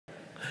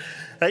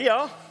Hey,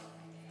 y'all.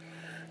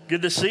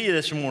 Good to see you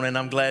this morning.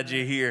 I'm glad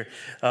you're here.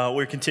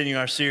 We're continuing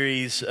our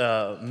series,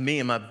 Me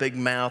and My Big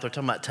Mouth. We're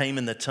talking about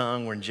taming the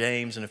tongue. We're in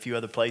James and a few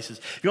other places.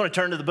 If you want to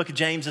turn to the book of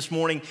James this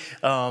morning,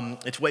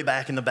 it's way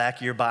back in the back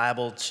of your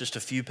Bible. It's just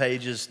a few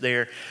pages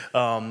there,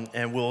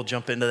 and we'll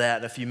jump into that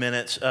in a few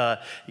minutes.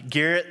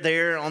 Garrett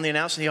there on the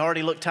announcement, he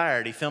already looked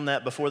tired. He filmed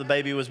that before the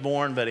baby was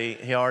born, but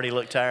he already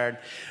looked tired.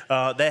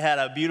 They had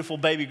a beautiful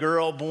baby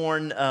girl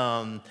born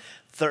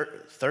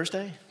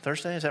Thursday,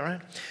 is that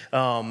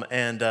right?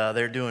 And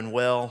they're doing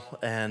well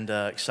and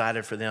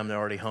excited for them. They're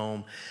already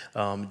home,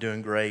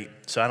 doing great.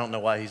 So I don't know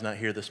why he's not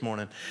here this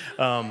morning.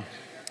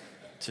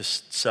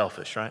 Just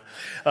selfish, right?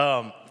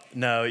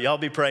 No, y'all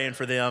be praying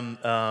for them.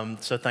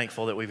 So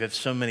thankful that we have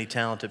so many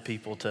talented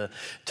people to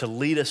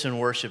lead us in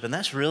worship, and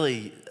that's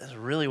really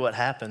what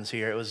happens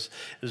here. It was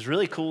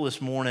really cool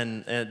this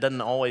morning, and it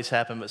doesn't always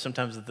happen, but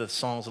sometimes the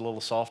song's a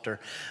little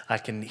softer. I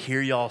can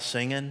hear y'all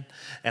singing,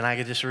 and I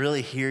could just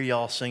really hear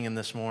y'all singing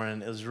this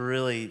morning. It was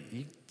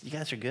really, you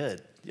guys are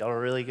good. Y'all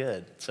are really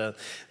good. So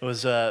it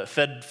was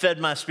fed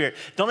my spirit.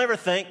 Don't ever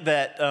think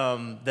that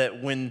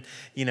that when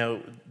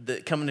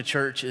that coming to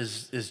church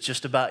is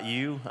just about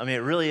you. I mean,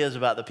 it really is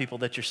about the people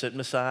that you're sitting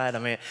beside. I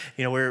mean,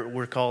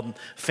 we're called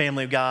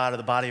family of God or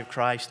the body of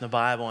Christ in the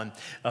Bible,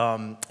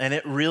 and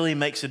it really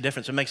makes a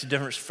difference. It makes a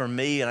difference for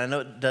me, and I know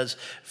it does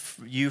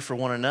for you for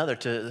one another,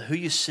 to who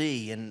you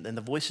see and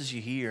the voices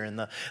you hear and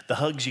the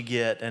hugs you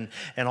get, and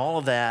all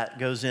of that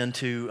goes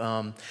into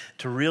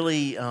to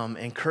really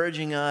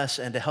encouraging us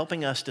and to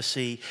helping us to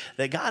see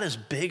that God is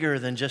bigger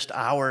than just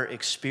our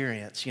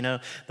experience.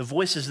 The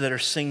voices that are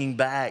singing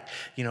back,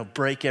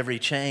 break every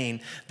chain.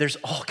 There's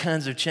all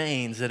kinds of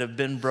chains that have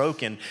been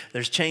broken.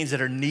 There's chains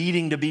that are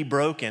needing to be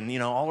broken,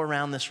 all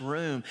around this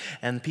room.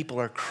 And people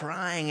are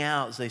crying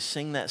out as they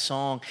sing that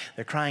song.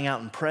 They're crying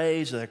out in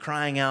praise. They're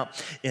crying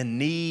out in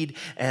need.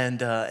 And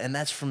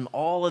that's from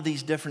all of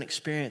these different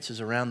experiences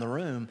around the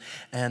room.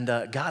 And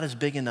God is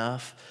big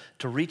enough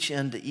to reach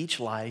into each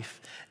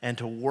life and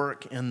to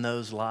work in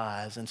those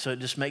lives. And so it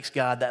just makes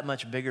God that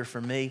much bigger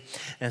for me.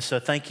 And so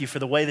thank you for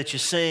the way that you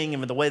sing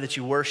and the way that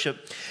you worship.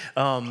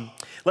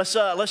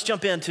 Let's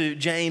jump into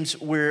James.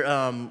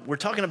 We're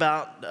talking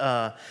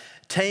about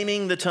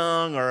taming the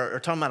tongue, or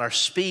talking about our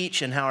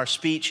speech and how our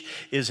speech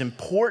is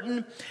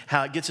important,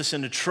 how it gets us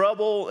into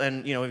trouble.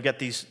 And we've got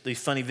these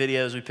funny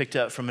videos we picked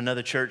up from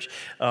another church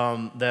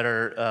that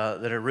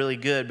are really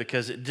good,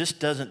 because it just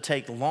doesn't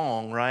take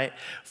long, right,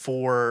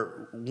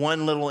 for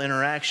one little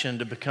interaction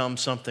to become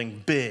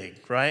something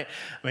big, right?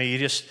 I mean, you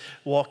just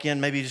walk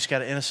in, maybe you just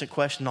got an innocent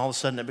question, and all of a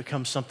sudden it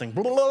becomes something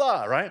blah, blah,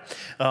 blah, right?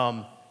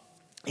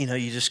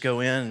 You just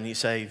go in and you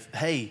say,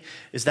 hey,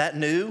 is that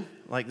new?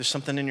 Like there's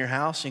something in your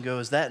house, and you go,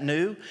 is that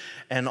new?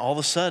 And all of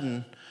a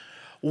sudden,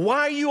 why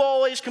are you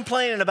always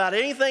complaining about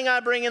anything I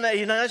bring in that,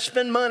 I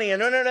spend money,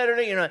 and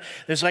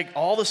there's like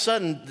all of a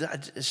sudden,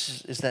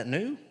 is that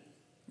new?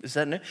 Is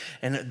that new?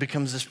 And it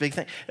becomes this big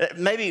thing.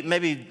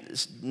 Maybe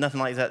it's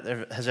nothing like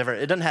that has ever,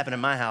 it doesn't happen in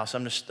my house.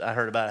 I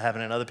heard about it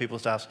happening in other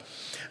people's house.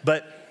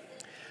 But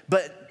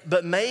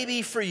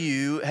maybe for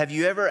you, have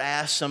you ever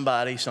asked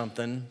somebody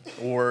something,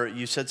 or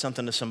you said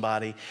something to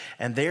somebody,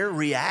 and their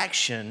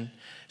reaction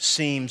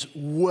seems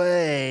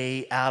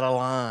way out of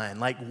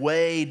line, like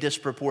way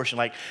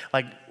disproportionate,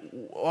 like,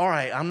 all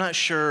right, I'm not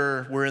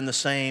sure we're in the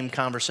same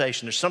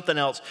conversation. There's something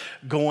else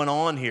going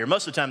on here.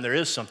 Most of the time there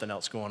is something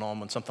else going on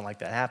when something like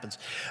that happens.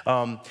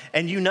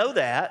 And you know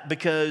that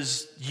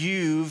because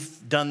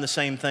you've done the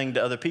same thing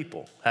to other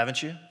people,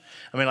 haven't you?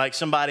 I mean, like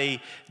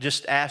somebody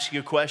just asks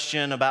you a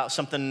question about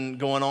something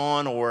going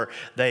on, or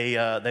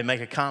they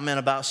make a comment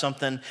about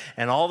something,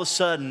 and all of a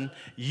sudden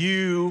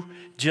you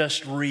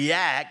just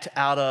react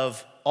out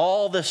of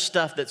all this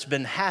stuff that's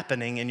been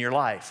happening in your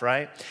life,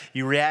 right?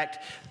 You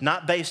react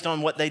not based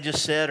on what they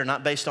just said or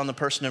not based on the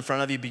person in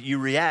front of you, but you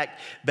react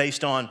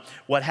based on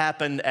what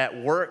happened at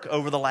work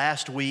over the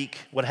last week,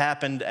 what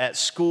happened at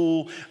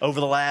school over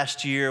the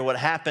last year, what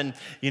happened,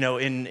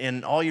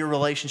 in all your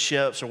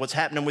relationships, or what's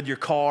happening with your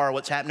car,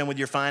 what's happening with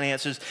your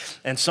finances.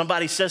 And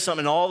somebody says something,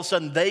 and all of a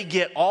sudden they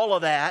get all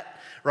of that,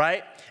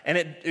 right?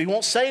 And you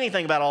won't say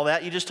anything about all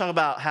that. You just talk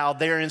about how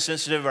they're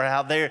insensitive, or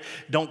how they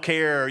don't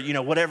care,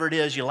 or whatever it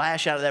is. You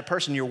lash out at that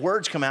person. Your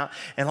words come out,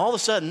 and all of a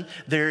sudden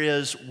there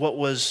is what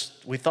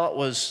we thought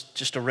was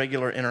just a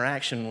regular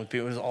interaction with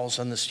people. It was all of a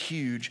sudden this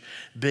huge,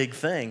 big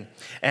thing.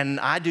 And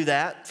I do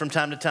that from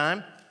time to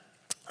time.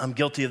 I'm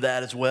guilty of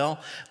that as well.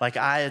 Like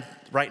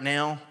right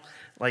now.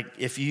 Like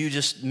if you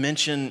just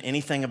mention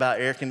anything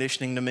about air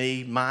conditioning to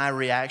me, my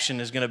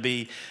reaction is going to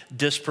be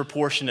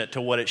disproportionate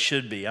to what it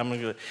should be. I'm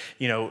going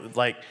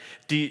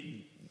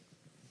to,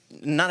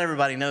 not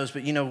everybody knows,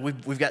 but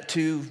we've got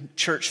two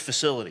church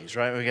facilities,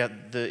 right? We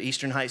got the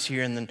Eastern Heights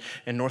here, and then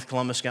in North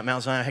Columbus, got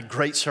Mount Zion. I had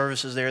great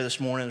services there this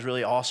morning. It was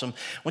really awesome.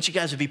 I want you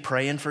guys to be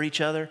praying for each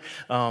other.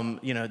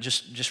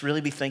 Just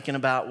really be thinking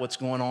about what's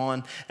going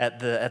on at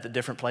the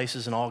different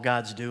places and all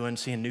God's doing,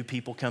 seeing new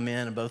people come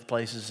in both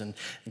places, and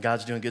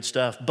God's doing good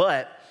stuff.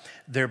 But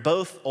they're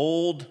both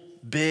old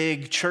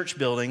big church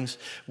buildings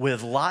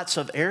with lots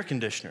of air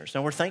conditioners.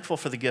 Now, we're thankful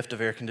for the gift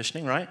of air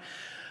conditioning, right?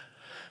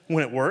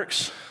 When it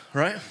works,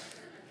 right?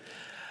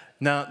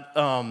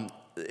 Now,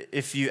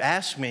 if you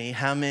ask me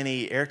how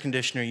many air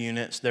conditioner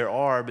units there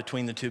are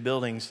between the two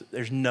buildings,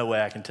 there's no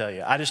way I can tell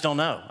you. I just don't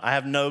know. I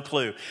have no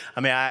clue.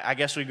 I mean, I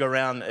guess we go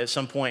around at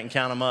some point and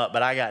count them up,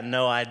 but I got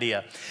no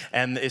idea.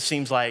 And it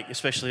seems like,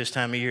 especially this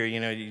time of year, you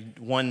know,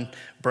 one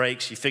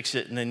breaks, you fix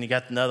it, and then you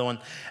got another one,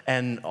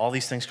 and all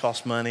these things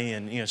cost money,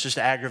 and, you know, it's just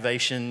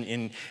aggravation,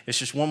 and it's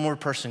just one more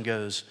person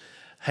goes,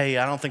 hey,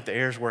 I don't think the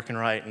air's working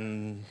right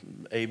in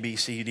A, B,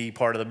 C, D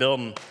part of the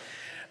building.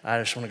 I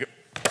just want to go,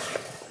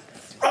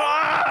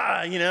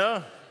 you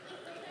know.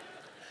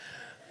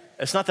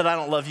 It's not that I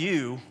don't love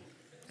you,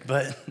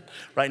 but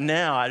right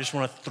now I just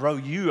want to throw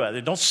you out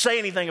there. Don't say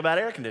anything about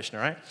air conditioner,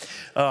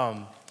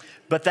 right?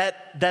 But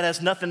that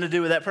has nothing to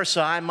do with that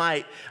person. So I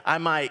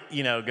might,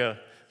 you know, go,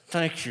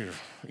 thank you,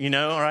 you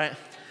know, right?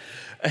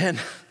 And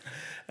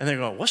they're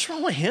going, what's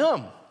wrong with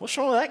him? What's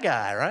wrong with that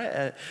guy,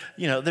 right?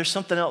 You know, there's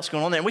something else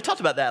going on there. And we talked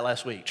about that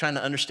last week, trying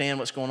to understand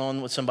what's going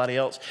on with somebody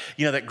else.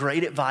 You know, that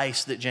great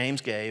advice that James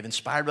gave,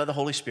 inspired by the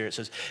Holy Spirit,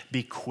 says,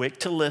 be quick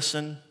to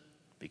listen,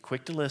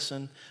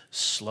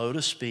 slow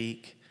to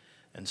speak,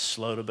 and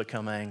slow to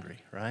become angry,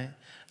 right?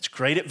 It's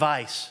great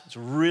advice. It's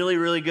really,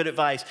 really good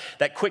advice.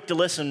 That quick to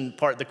listen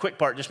part, the quick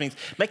part just means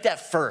make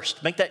that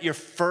first. Make that your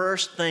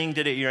first thing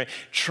to do. You're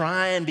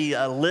try and be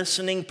a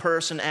listening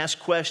person, ask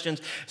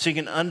questions so you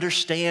can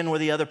understand where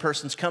the other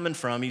person's coming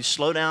from. You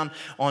slow down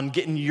on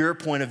getting your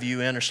point of view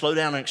in, or slow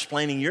down on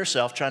explaining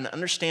yourself, trying to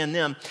understand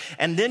them,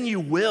 and then you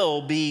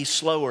will be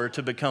slower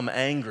to become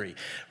angry,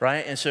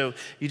 right? And so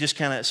you just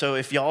kind of, so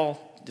if y'all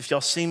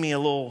see me a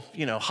little,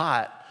 you know,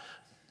 hot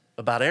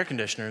about air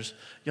conditioners,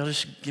 y'all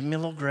just give me a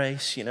little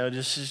grace, you know,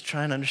 just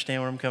try and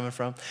understand where I'm coming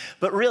from.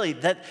 But really,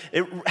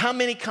 how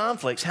many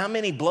conflicts, how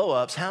many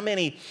blow-ups, how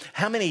many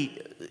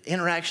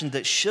interactions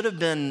that should have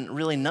been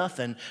really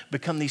nothing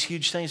become these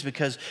huge things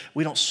because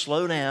we don't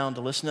slow down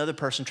to listen to the other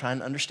person, trying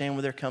to understand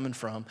where they're coming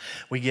from.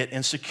 We get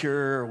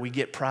insecure, or we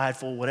get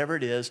prideful, whatever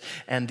it is,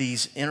 and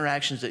these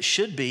interactions that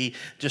should be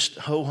just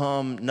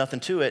ho-hum, nothing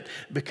to it,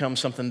 become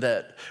something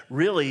that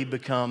really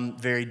become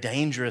very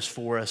dangerous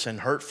for us and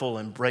hurtful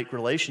and break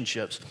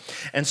relationships.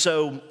 And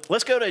so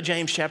let's go to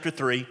James chapter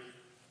 3.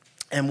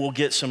 And we'll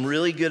get some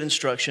really good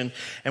instruction.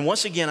 And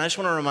once again, I just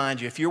want to remind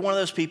you, if you're one of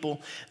those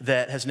people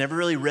that has never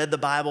really read the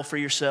Bible for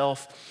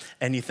yourself,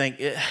 and you think,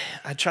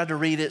 I tried to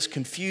read it, it's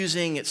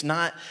confusing,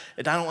 I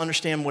don't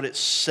understand what it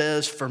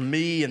says for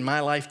me in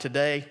my life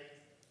today,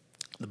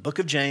 the book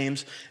of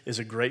James is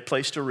a great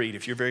place to read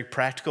if you're very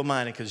practical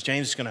minded, because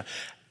James is going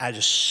to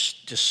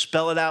just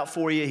spell it out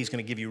for you. He's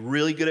going to give you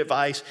really good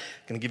advice,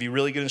 going to give you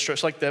really good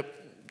instructions like that.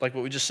 Like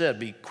what we just said,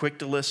 be quick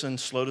to listen,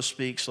 slow to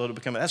speak, slow to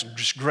become. That's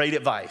just great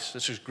advice.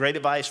 This is great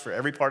advice for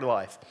every part of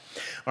life.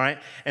 All right?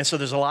 And so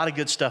there's a lot of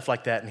good stuff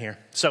like that in here.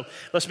 So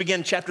let's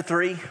begin. Chapter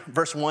 3,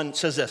 verse 1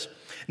 says this.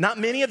 Not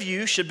many of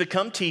you should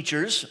become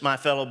teachers, my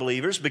fellow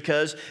believers,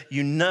 because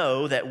you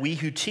know that we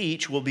who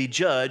teach will be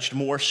judged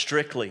more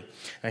strictly.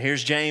 Now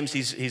here's James.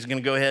 He's going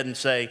to go ahead and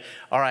say,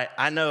 all right,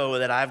 I know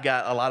that I've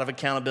got a lot of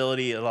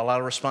accountability, a lot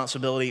of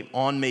responsibility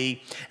on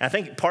me. And I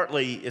think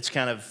partly it's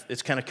kind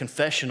of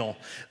confessional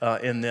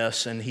in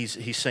this. And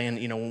he's saying,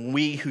 you know, when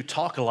we who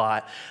talk a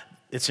lot,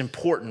 it's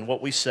important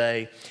what we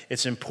say.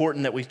 It's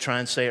important that we try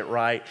and say it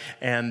right.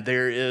 And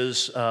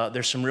there's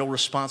some real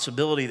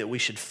responsibility that we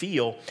should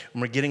feel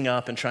when we're getting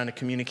up and trying to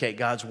communicate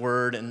God's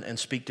word and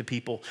speak to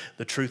people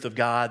the truth of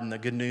God and the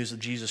good news of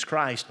Jesus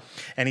Christ.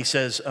 And he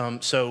says,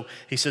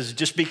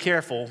 just be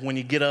careful when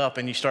you get up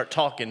and you start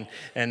talking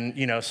and,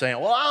 you know, saying,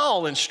 well,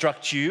 I'll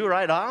instruct you,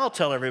 right? I'll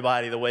tell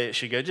everybody the way it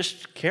should go.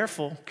 Just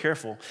careful.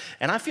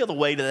 And I feel the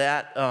weight of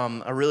that.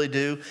 I really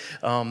do.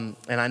 And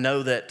I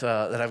know that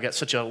I've got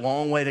such a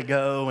long way to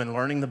go and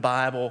learning the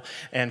Bible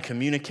and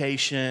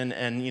communication,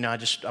 and, you know,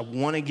 I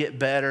want to get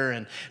better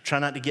and try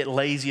not to get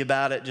lazy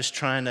about it, just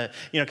trying to,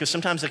 you know, because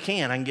sometimes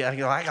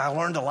I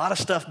learned a lot of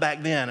stuff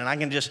back then, and I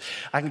can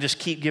just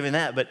keep giving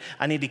that, but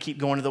I need to keep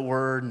going to the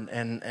Word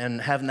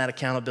and having that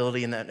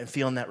accountability and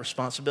feeling that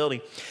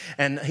responsibility.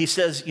 And he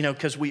says, you know,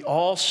 because we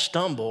all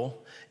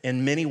stumble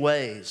in many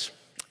ways,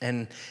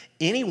 and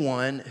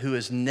anyone who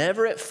is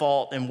never at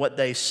fault in what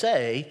they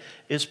say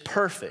is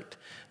perfect.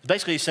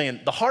 Basically, he's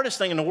saying the hardest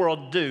thing in the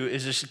world to do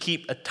is just to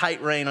keep a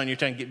tight rein on your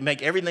tongue,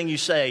 make everything you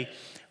say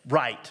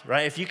right?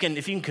 If you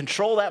can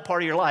control that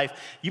part of your life,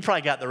 you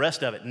probably got the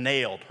rest of it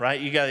nailed, right?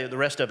 You got the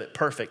rest of it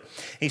perfect.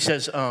 He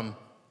says,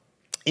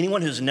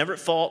 anyone who's never at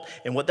fault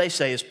in what they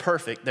say is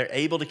perfect. They're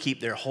able to keep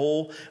their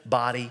whole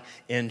body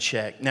in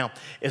check. Now,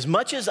 as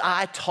much as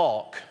I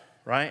talk,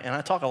 right? And I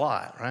talk a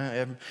lot,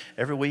 right?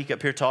 Every week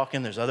up here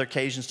talking. There's other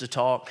occasions to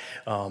talk,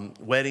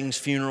 weddings,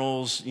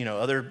 funerals, you know,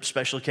 other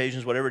special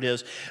occasions, whatever it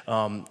is.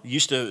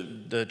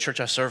 The church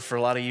I served for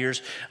a lot of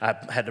years, I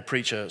had to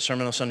preach a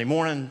sermon on Sunday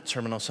morning,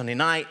 sermon on Sunday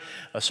night,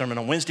 a sermon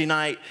on Wednesday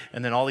night,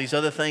 and then all these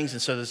other things.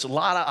 And so there's a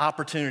lot of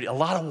opportunity, a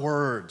lot of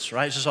words,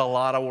 right? It's just a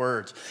lot of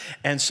words.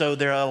 And so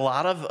there are a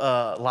lot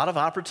of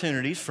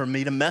opportunities for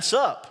me to mess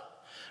up.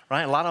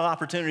 right? A lot of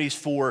opportunities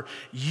for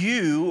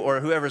you or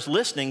whoever's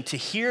listening to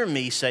hear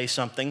me say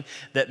something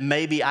that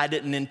maybe I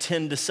didn't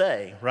intend to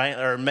say, right?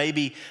 Or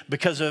maybe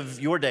because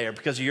of your day or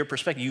because of your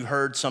perspective, you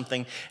heard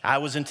something, I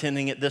was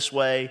intending it this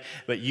way,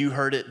 but you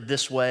heard it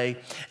this way.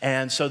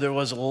 And so there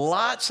was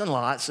lots and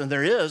lots, and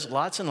there is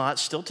lots and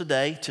lots still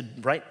today,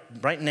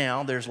 right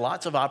now, there's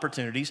lots of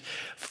opportunities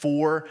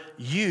for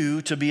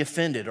you to be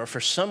offended or for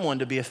someone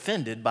to be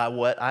offended by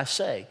what I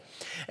say.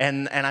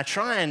 And I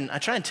try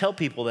and tell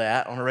people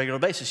that on a regular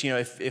basis. You know,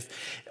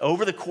 if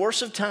over the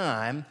course of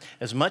time,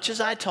 as much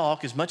as I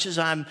talk, as much as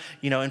I'm,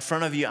 in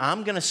front of you,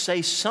 I'm going to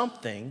say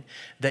something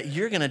that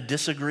you're going to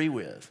disagree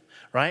with,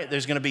 right?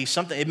 There's going to be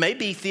something. It may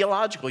be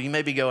theological. You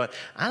may be going,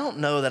 I don't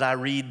know that I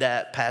read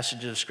that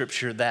passage of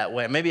Scripture that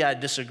way. Maybe I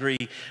disagree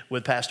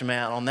with Pastor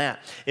Matt on that.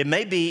 It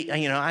may be,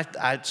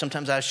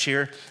 sometimes I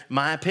share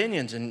my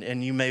opinions,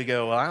 and you may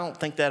go, well, I don't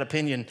think that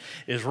opinion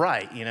is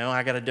right.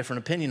 I got a different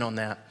opinion on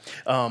that.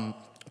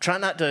 Try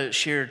not to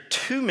share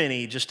too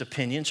many just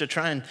opinions, or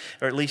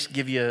or at least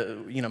give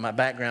you, my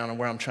background and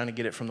where I'm trying to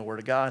get it from the Word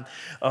of God.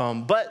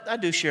 But I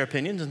do share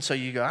opinions, and so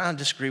you go, I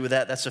disagree with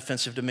that. That's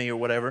offensive to me or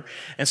whatever.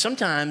 And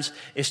sometimes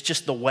it's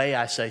just the way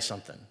I say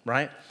something,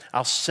 right?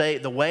 I'll say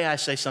the way I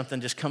say something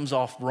just comes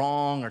off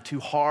wrong or too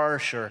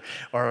harsh or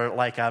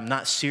like I'm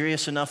not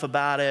serious enough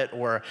about it,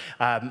 or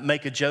I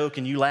make a joke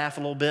and you laugh a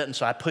little bit, and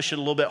so I push it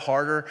a little bit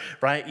harder,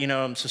 right?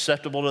 I'm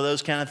susceptible to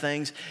those kind of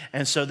things.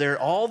 And so there are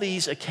all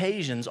these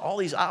occasions, all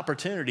these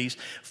opportunities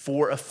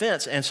for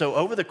offense. And so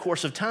over the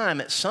course of time,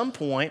 at some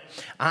point,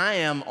 I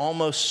am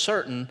almost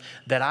certain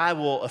that I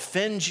will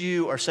offend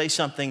you or say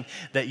something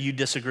that you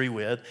disagree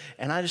with.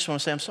 And I just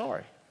want to say, I'm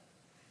sorry.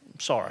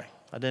 I'm sorry.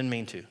 I didn't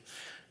mean to.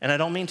 And I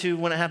don't mean to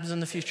when it happens in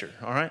the future,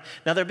 all right?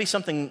 Now, there'll be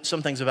some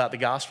things about the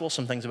gospel,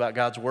 some things about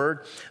God's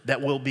word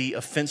that will be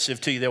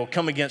offensive to you. They will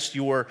come against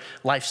your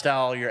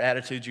lifestyle, your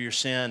attitudes, or your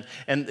sin.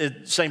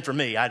 And same for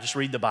me. I just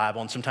read the Bible,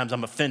 and sometimes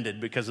I'm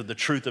offended because of the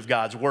truth of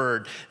God's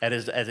word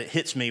as it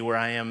hits me where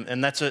I am.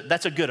 And that's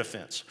a good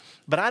offense.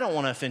 But I don't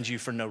want to offend you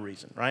for no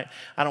reason, right?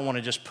 I don't want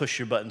to just push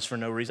your buttons for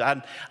no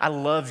reason. I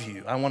love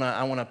you. I want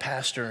to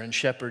pastor and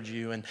shepherd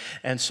you.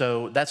 And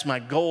so that's my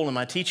goal in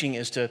my teaching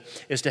is to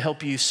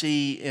help you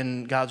see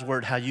in God's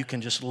word how you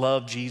can just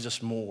love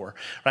Jesus more,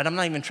 right? I'm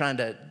not even trying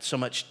to so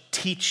much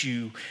teach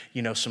you,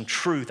 some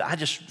truth. I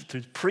just,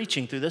 through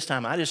preaching through this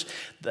time,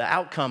 the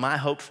outcome I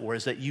hope for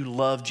is that you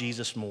love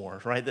Jesus more,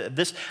 right?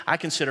 I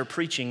consider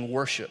preaching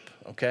worship,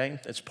 okay?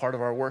 It's part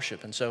of our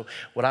worship. And so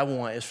what I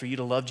want is for you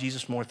to love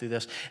Jesus more through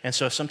this. And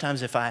so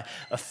sometimes if I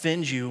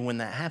offend you when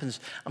that happens,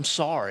 I'm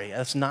sorry.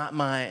 That's not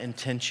my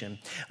intention.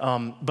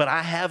 But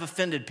I have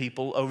offended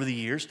people over the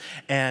years.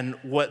 And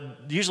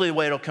usually the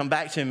way it'll come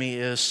back to me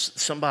is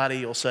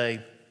somebody will say,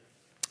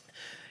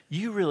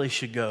 you really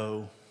should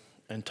go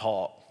and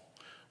talk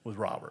with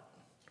Robert,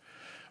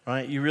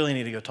 right? You really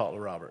need to go talk to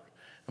Robert.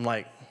 I'm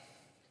like,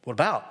 what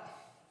about?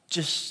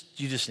 You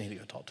just need to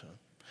go talk to him.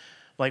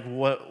 Like,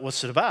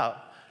 what's it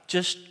about?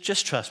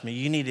 Just trust me.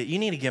 You need to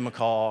give him a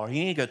call, or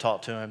you need to go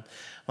talk to him.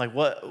 Like,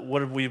 what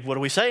are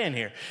we saying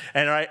here?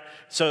 And right,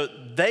 so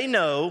they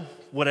know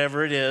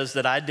whatever it is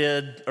that I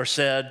did or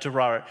said to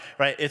Robert,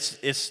 right?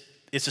 It's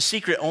a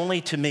secret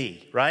only to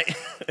me, right?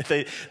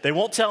 They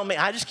won't tell me.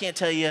 I just can't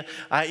tell you.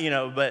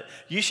 But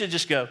you should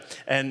just go.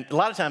 And a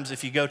lot of times,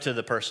 if you go to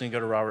the person, you go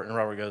to Robert, and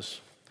Robert goes,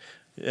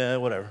 yeah,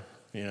 whatever,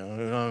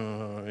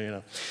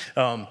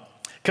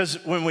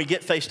 because when we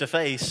get face to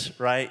face,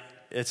 right?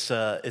 It's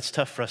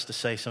tough for us to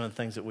say some of the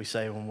things that we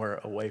say when we're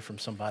away from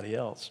somebody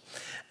else.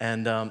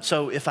 And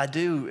so if I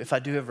do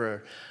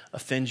ever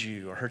offend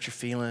you or hurt your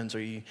feelings, or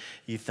you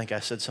think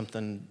I said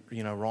something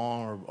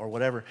wrong or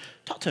whatever,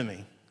 talk to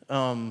me.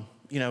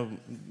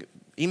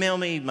 Email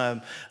me,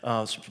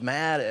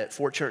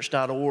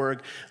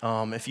 matt@fortchurch.org.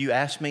 If you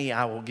ask me,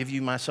 I will give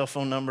you my cell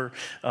phone number.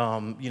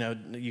 You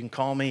can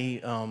call me,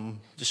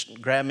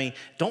 just grab me.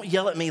 Don't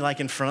yell at me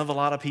like in front of a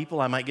lot of people.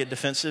 I might get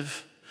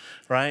defensive,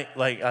 right?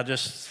 Like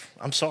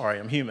I'm sorry,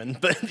 I'm human,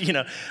 but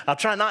I'll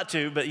try not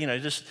to, but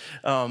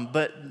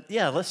but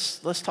yeah,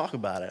 let's talk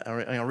about it.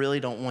 I really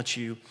don't want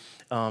you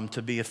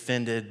to be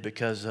offended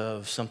because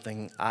of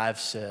something I've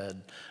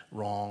said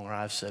wrong or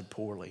I've said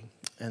poorly.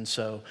 And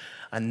so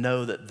I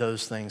know that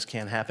those things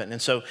can happen.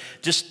 And so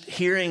just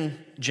hearing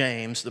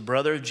James, the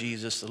brother of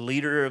Jesus, the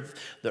leader of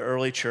the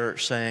early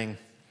church, saying,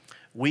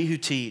 we who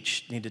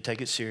teach need to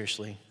take it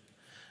seriously.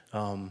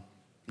 None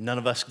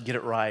of us get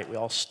it right. We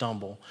all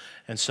stumble.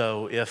 And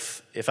so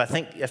if I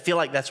feel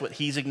like that's what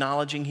he's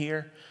acknowledging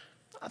here,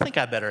 I think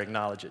I better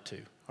acknowledge it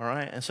too. All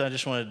right? And so I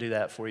just wanted to do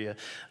that for you.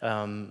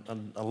 I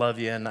love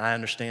you, and I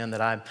understand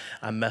that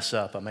I mess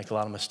up. I make a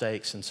lot of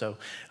mistakes. And so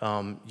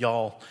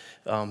y'all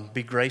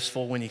be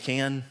graceful when you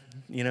can,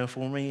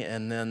 for me.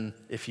 And then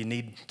if you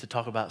need to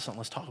talk about something,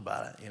 let's talk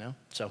about it,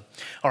 So,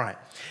 all right.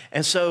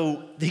 And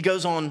so he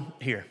goes on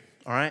here,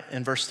 all right,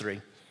 in verse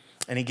 3.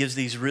 And he gives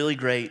these really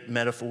great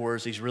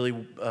metaphors, these really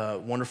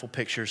wonderful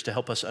pictures to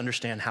help us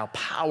understand how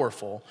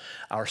powerful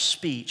our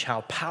speech, how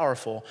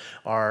powerful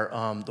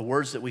the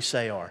words that we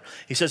say are.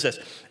 He says this: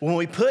 when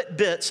we put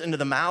bits into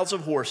the mouths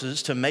of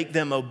horses to make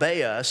them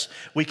obey us,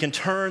 we can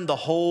turn the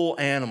whole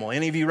animal.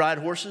 Any of you ride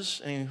horses?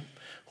 Any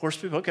horse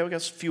people? Okay, we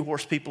got a few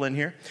horse people in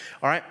here.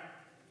 All right.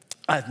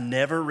 I've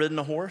never ridden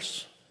a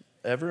horse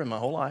ever in my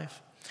whole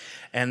life.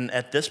 And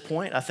at this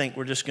point, I think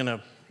we're just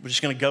gonna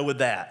go with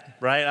that,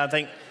 right? I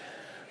think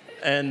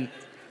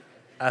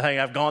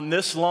I've gone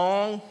this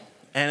long,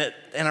 and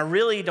I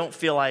really don't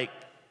feel like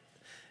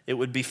it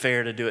would be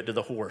fair to do it to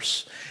the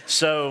horse.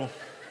 So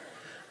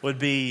would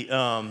be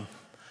some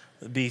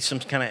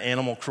kind of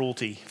animal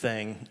cruelty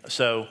thing.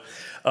 So,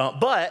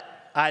 but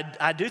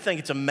I do think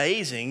it's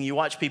amazing. You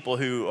watch people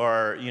who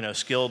are,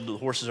 skilled. The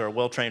horses are a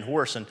well-trained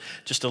horse, and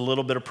just a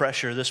little bit of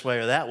pressure this way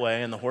or that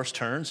way, and the horse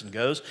turns and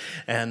goes.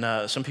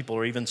 And some people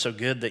are even so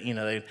good that,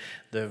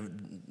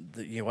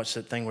 you watch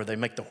that thing where they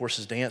make the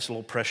horses dance, a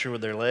little pressure with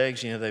their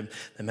legs. They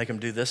make them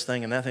do this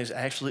thing and that thing. It's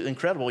absolutely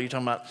incredible. You're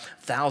talking about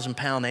a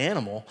 1,000-pound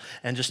animal,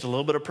 and just a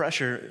little bit of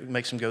pressure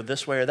makes them go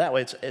this way or that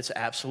way. It's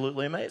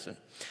absolutely amazing.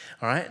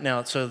 All right,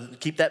 now, so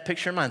keep that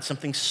picture in mind.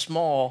 Something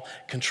small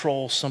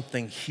controls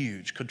something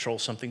huge,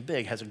 controls something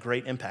big, has a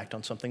great impact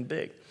on something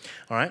big.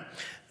 All right,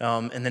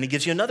 and then he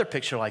gives you another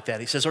picture like that.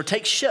 He says, or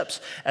take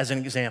ships as an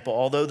example.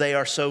 Although they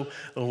are so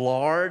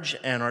large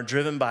and are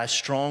driven by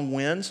strong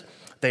winds,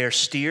 they are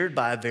steered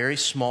by a very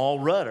small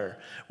rudder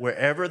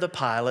wherever the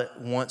pilot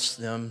wants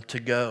them to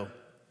go.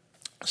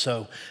 So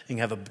you can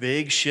have a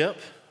big ship,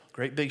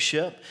 great big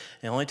ship.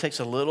 It only takes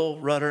a little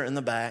rudder in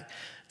the back,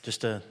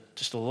 just a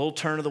little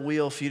turn of the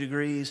wheel, a few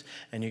degrees,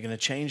 and you're going to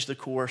change the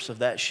course of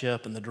that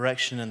ship and the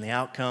direction and the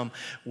outcome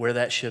where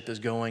that ship is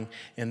going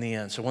in the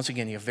end. So once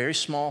again, you have a very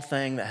small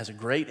thing that has a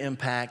great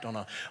impact on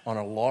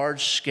a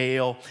large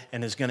scale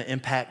and is going to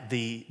impact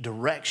the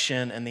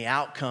direction and the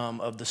outcome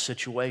of the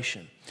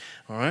situation.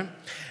 All right?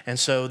 And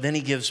so then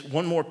he gives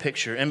one more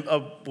picture. And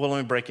let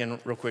me break in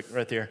real quick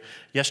right there.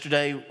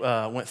 Yesterday,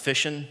 went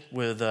fishing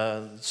with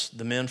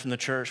the men from the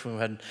church. We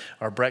had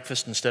our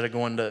breakfast. Instead of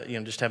going to,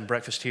 just having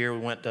breakfast here, we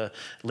went to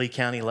Lee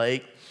County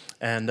Lake.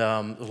 And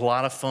it was a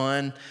lot of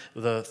fun.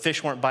 The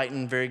fish weren't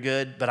biting very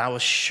good, but I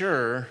was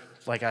sure,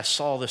 like I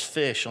saw this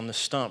fish on this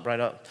stump right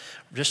up,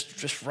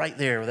 just right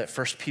there where that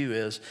first pew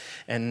is,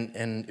 and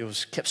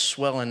it kept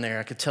swelling there.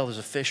 I could tell there's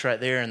a fish right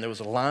there, and there was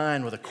a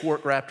line with a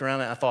cork wrapped around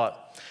it. I thought,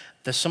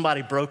 that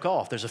somebody broke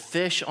off. There's a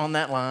fish on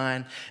that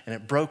line, and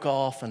it broke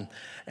off, and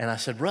I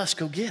said, Russ,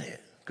 go get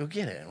it. Go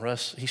get it. And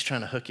Russ, he's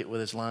trying to hook it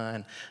with his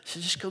line. I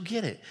said, just go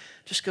get it.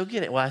 Just go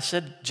get it. Well, I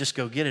said, just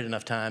go get it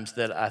enough times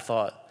that I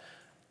thought,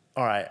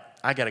 all right,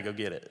 I got to go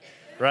get it,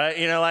 right?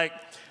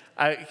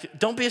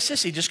 Don't be a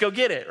sissy, just go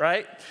get it,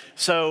 right?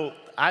 So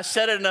I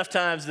said it enough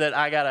times that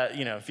I got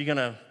to, if you're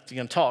going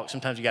to talk,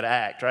 sometimes you got to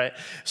act, right?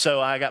 So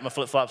I got my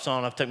flip-flops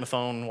on, I took my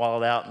phone and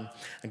wallet out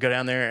and go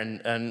down there,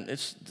 and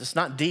it's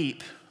not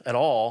deep at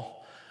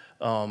all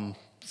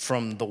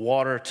from the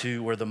water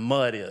to where the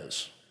mud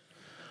is.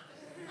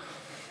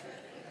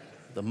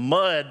 The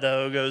mud,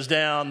 though, goes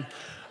down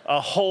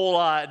a whole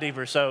lot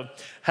deeper. So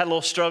had a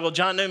little struggle.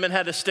 John Newman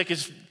had to stick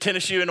his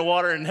tennis shoe in the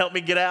water and help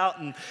me get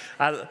out. And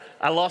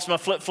I lost my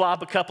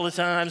flip-flop a couple of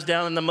times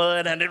down in the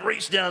mud. I had to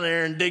reach down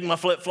there and dig my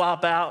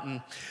flip-flop out.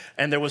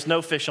 And there was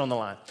no fish on the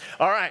line.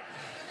 All right.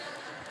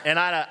 And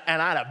I'd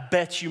have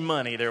bet you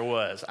money there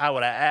was. I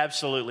would have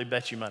absolutely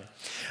bet you money.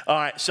 All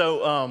right.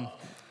 So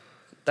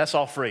that's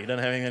all free.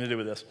 Doesn't have anything to do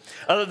with this.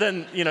 Other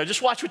than,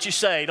 just watch what you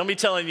say. Don't be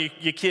telling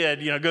your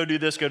kid, go do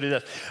this, go do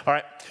this. All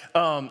right.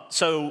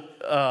 So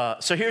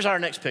here's our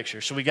next picture.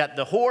 So we got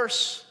the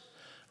horse,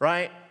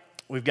 right?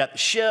 We've got the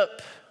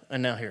ship,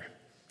 and now here.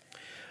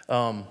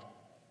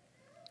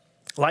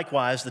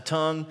 Likewise, the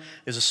tongue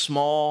is a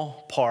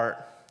small part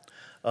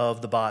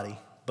of the body,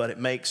 but it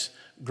makes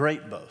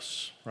great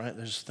boasts, right?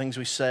 There's things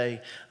we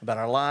say about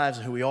our lives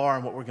and who we are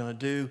and what we're going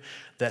to do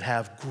that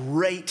have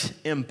great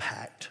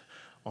impact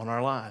on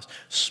our lives.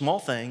 Small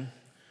thing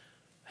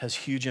has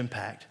huge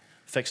impact,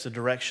 affects the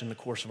direction, the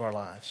course of our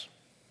lives.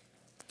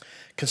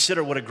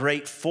 Consider what a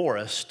great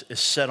forest is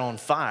set on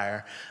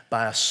fire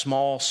by a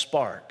small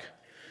spark.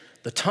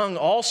 The tongue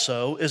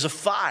also is a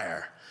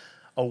fire,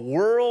 a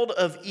world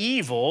of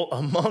evil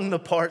among the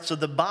parts of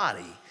the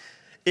body.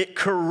 It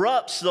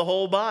corrupts the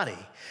whole body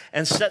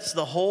and sets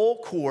the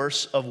whole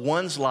course of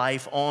one's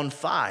life on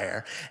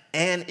fire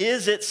and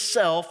is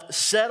itself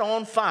set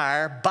on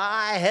fire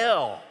by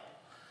hell.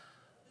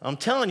 I'm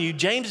telling you,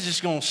 James is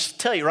just going to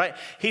tell you, right?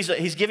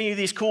 He's giving you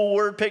these cool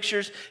word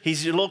pictures.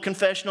 He's a little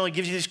confessional. He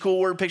gives you these cool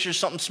word pictures,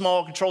 something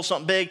small, control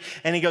something big.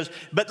 And he goes,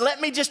 but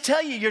let me just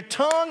tell you, your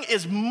tongue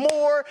is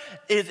more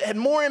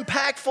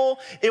impactful.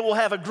 It will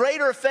have a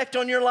greater effect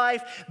on your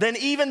life than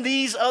even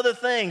these other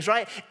things,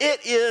 right?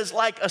 It is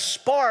like a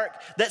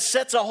spark that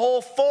sets a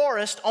whole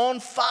forest on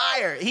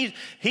fire.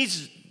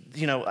 He's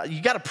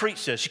you got to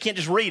preach this. You can't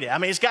just read it. I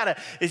mean,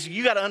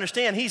 you got to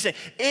understand. He's saying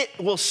it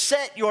will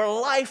set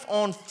your life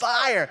on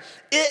fire.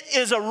 It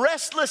is a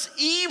restless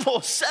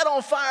evil set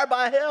on fire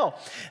by hell.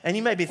 And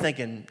you may be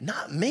thinking,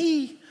 not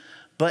me,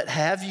 but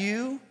have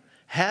you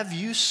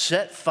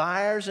set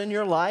fires in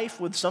your life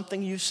with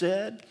something you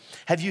said?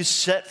 Have you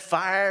set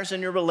fires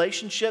in your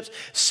relationships?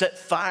 Set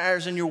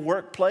fires in your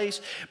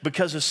workplace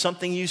because of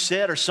something you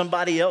said or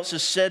somebody else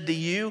has said to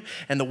you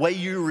and the way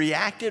you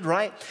reacted,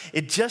 right?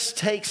 It just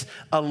takes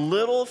a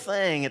little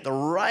thing at the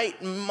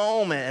right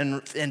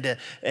moment and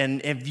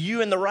if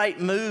you in the right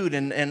mood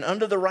and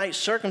under the right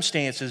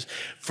circumstances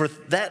for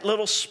that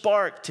little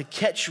spark to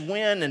catch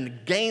wind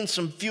and gain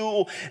some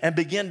fuel and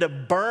begin to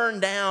burn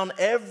down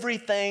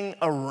everything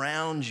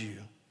around you.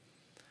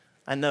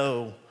 I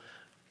know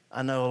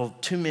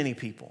too many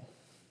people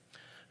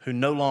who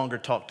no longer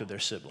talk to their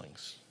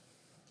siblings.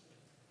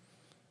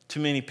 Too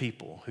many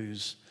people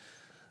whose,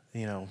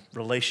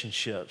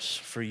 relationships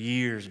for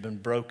years have been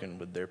broken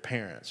with their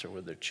parents or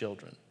with their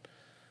children.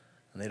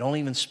 And they don't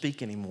even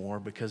speak anymore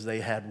because they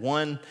had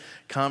one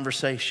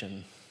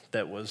conversation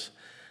that was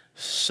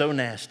so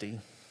nasty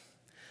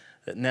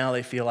that now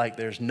they feel like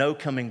there's no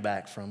coming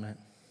back from it.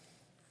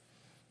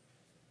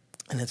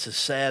 And it's a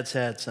sad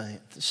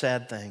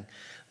thing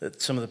that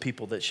some of the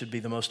people that should be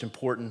the most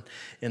important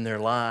in their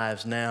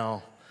lives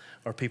now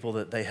are people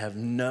that they have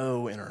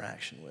no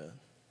interaction with.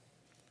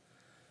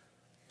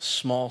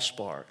 Small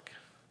spark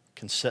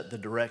can set the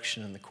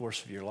direction and the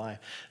course of your life.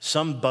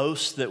 Some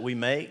boasts that we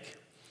make,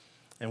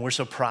 and we're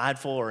so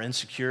prideful or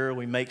insecure,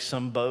 we make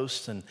some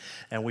boasts and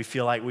we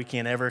feel like we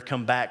can't ever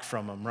come back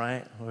from them,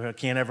 right? We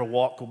can't ever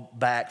walk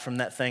back from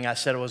that thing. I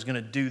said I was going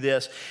to do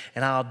this,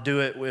 and I'll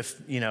do it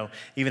with, even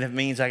if it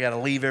means I got to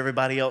leave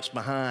everybody else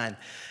behind,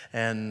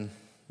 and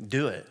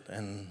do it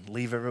and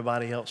leave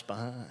everybody else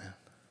behind.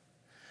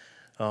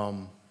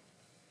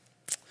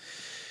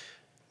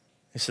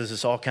 It says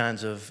it's all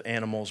kinds of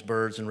animals,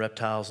 birds and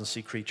reptiles and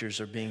sea creatures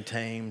are being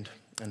tamed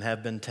and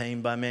have been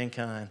tamed by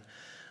mankind.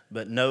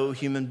 But no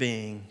human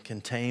being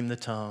can tame the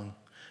tongue.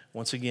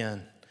 Once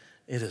again,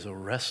 it is a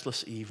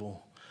restless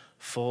evil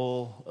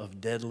full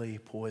of deadly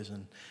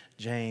poison.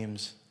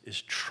 James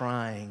is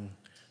trying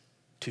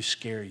to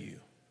scare you.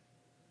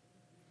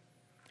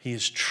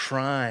 He's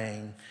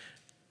trying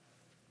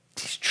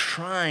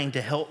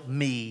to help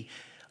me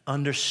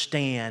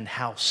understand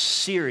how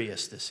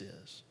serious this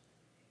is.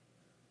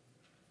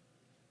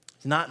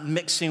 He's not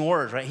mixing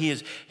words, right?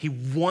 He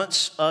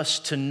wants us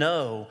to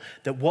know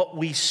that what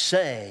we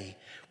say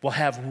will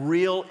have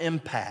real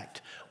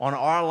impact on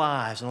our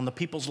lives and on the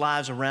people's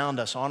lives around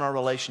us, on our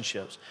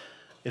relationships.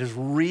 It is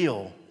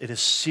real, it is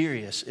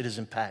serious, it is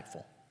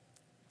impactful.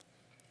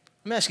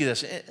 Let me ask you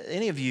this.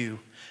 Any of you,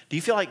 do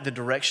you feel like the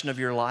direction of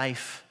your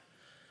life,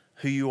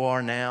 who you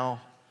are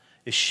now,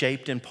 is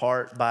shaped in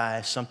part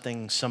by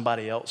something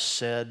somebody else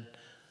said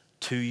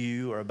to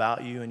you or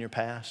about you in your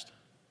past?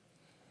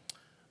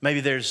 Maybe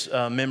there's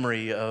a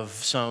memory of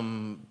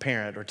some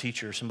parent or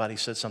teacher, somebody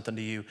said something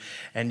to you,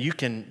 and you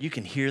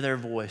can hear their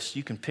voice,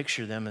 you can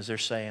picture them as they're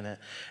saying it,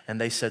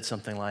 and they said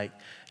something like,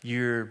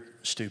 "You're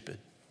stupid,"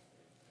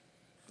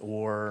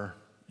 or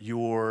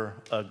 "You're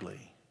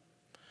ugly,"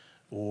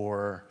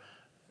 or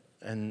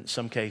in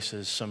some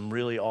cases, some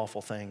really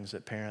awful things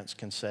that parents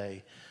can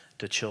say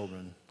to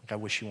children, like, "I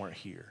wish you weren't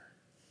here."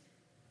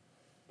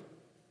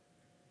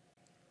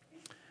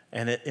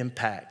 And it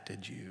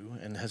impacted you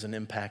and has an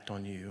impact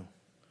on you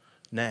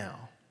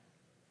now,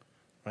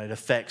 right? It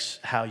affects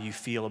how you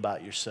feel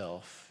about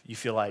yourself. You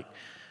feel like,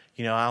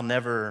 I'll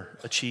never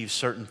achieve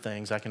certain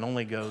things. I can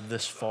only go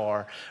this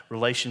far.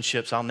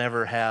 Relationships, I'll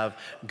never have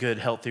good,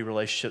 healthy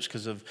relationships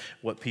because of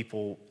what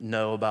people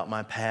know about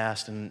my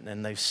past,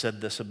 and they've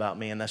said this about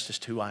me, and that's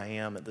just who I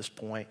am at this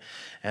point.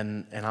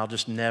 And I'll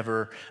just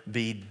never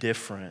be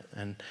different.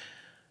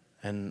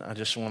 And I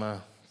just want to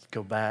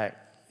go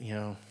back,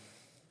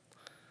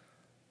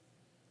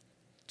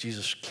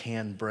 Jesus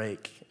can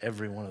break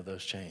every one of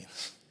those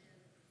chains.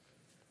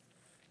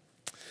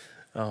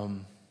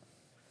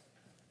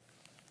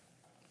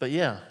 But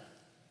yeah,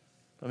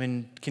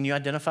 can you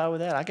identify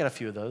with that? I got a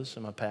few of those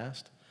in my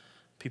past.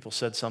 People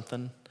said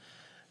something,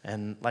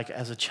 and like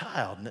as a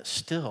child, and it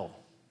still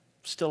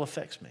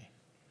affects me.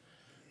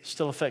 It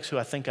still affects who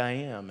I think I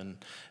am, and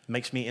it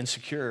makes me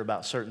insecure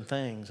about certain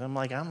things. I'm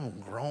like, I'm a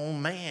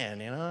grown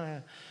man,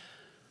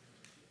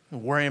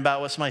 I'm worrying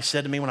about what somebody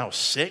said to me when I was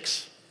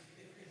 6.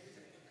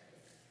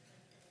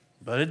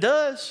 But it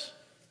does.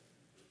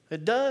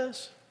 It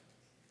does.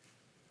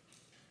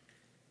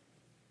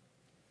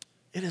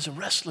 It is a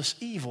restless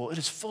evil. It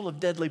is full of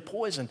deadly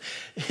poison.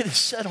 It is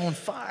set on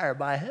fire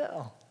by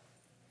hell.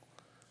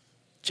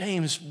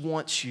 James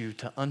wants you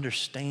to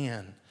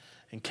understand,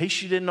 in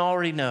case you didn't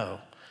already know,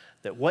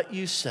 that what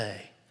you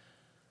say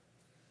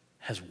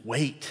has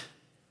weight,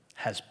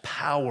 has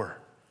power,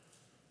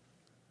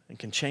 and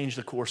can change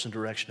the course and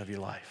direction of your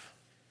life.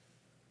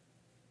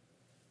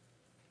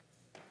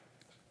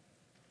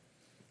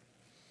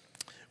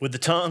 With the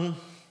tongue,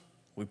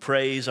 we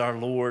praise our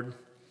Lord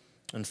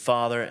and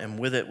Father, and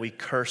with it we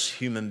curse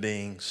human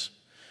beings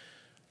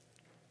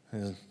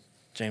And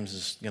James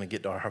is going to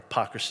get to our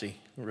hypocrisy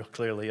real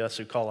clearly, us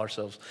who call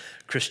ourselves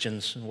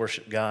Christians and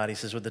worship God. He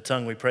says, with the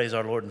tongue we praise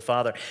our Lord and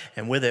Father,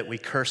 and with it we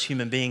curse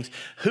human beings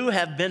who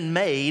have been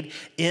made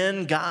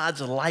in God's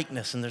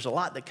likeness. And there's a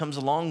lot that comes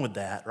along with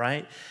that,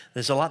 right?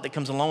 There's a lot that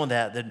comes along with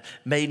that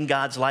made in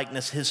God's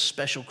likeness, his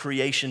special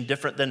creation,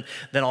 different than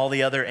all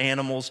the other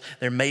animals.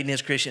 They're made in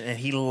his creation, and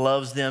he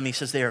loves them. He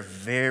says they are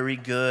very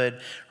good,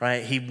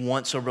 right? He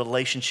wants a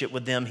relationship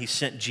with them. He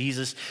sent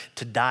Jesus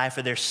to die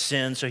for their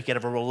sins so he could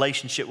have a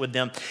relationship with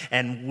them.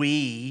 And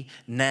we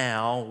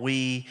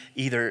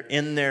either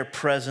in their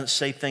presence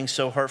say things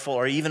so hurtful,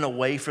 or even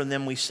away from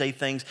them, we say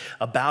things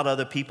about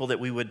other people that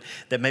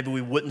maybe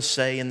we wouldn't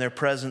say in their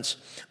presence,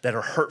 that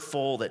are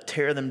hurtful, that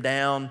tear them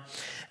down.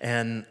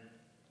 And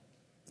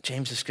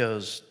James just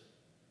goes,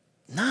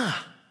 nah.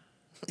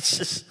 He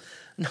says,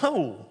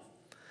 no.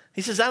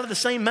 He says, out of the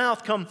same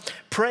mouth come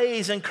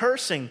praise and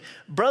cursing.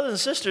 Brothers and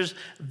sisters,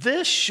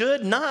 this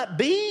should not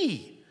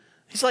be.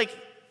 He's like,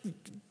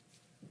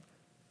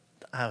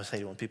 I always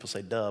hate it when people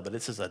say duh, but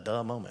this is a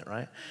duh moment,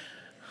 right?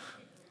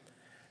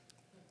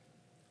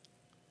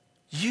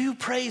 You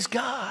praise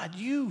God.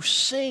 You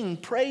sing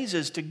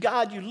praises to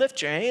God. You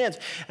lift your hands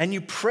and you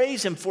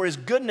praise him for his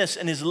goodness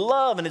and his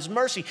love and his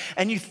mercy.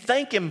 And you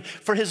thank him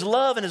for his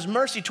love and his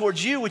mercy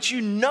towards you, which you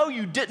know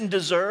you didn't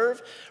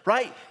deserve,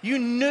 right? You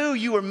knew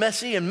you were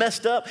messy and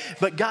messed up,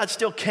 but God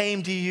still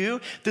came to you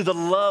through the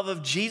love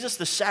of Jesus,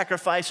 the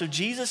sacrifice of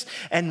Jesus,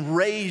 and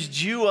raised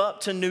you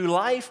up to new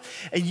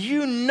life. And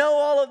you know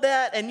all of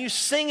that, and you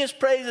sing his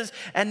praises,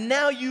 and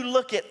now you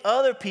look at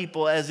other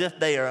people as if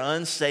they are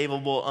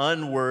unsavable,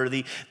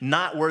 unworthy,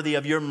 not worthy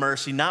of your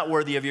mercy, not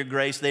worthy of your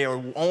grace. They are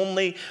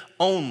only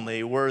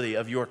worthy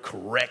of your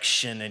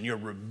correction and your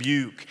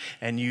rebuke,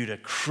 and you to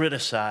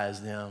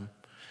criticize them.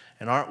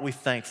 And aren't we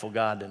thankful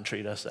God didn't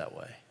treat us that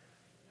way?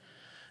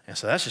 And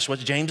so that's just what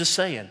James is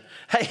saying.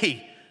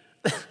 Hey,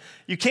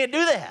 you can't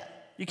do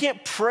that. You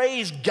can't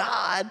praise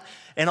God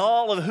and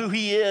all of who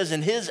he is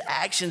and his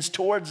actions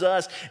towards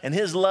us and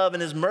his love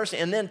and his mercy,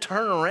 and then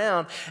turn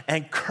around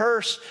and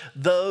curse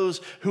those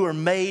who are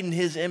made in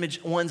his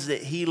image, ones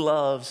that he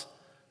loves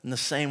in the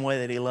same way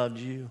that he loved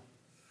you.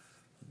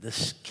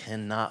 This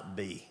cannot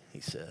be, he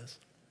says.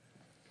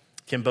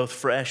 Can both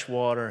fresh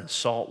water and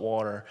salt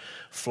water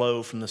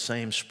flow from the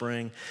same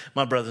spring?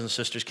 My brothers and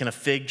sisters, can a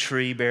fig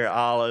tree bear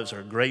olives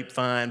or a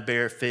grapevine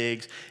bear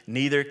figs?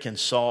 Neither can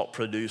salt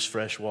produce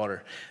fresh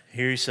water.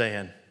 Here he's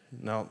saying,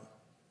 no,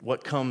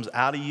 what comes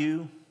out of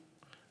you,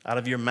 out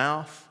of your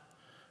mouth,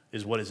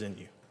 is what is in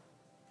you.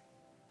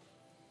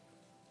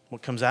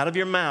 What comes out of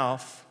your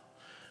mouth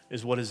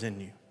is what is in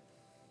you.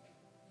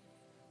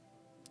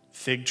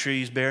 Fig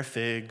trees bear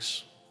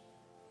figs.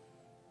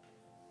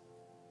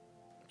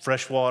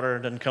 Fresh water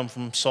doesn't come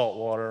from salt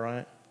water,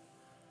 right?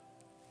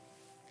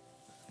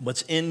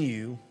 What's in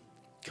you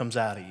comes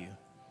out of you.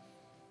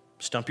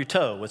 Stump your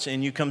toe. What's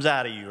in you comes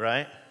out of you,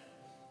 right?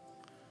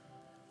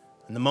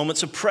 In the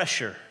moments of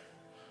pressure,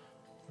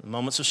 the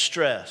moments of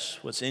stress,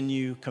 what's in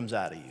you comes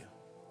out of you.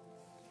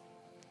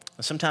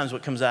 And sometimes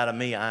what comes out of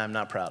me, I am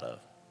not proud of.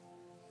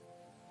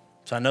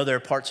 So I know there are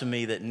parts of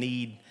me that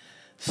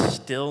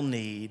still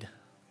need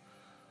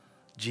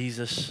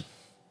Jesus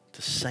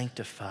to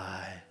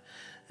sanctify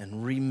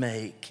and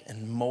remake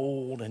and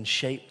mold and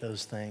shape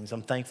those things.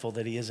 I'm thankful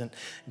that he isn't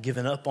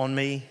given up on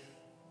me.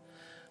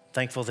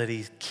 Thankful that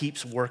he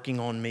keeps working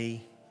on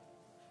me.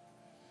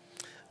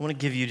 I want to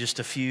give you just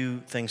a few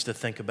things to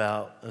think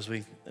about as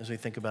we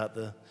think about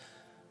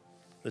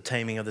the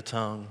taming of the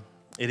tongue.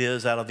 It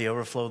is out of the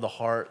overflow of the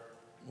heart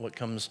what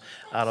comes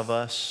out of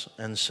us.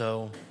 And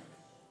so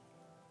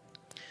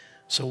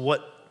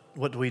what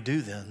do we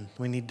do then?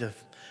 We need to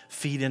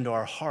feed into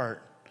our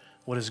heart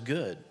what is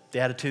good,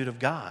 the attitude of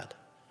God,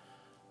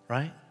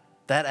 right?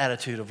 That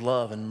attitude of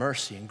love and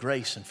mercy and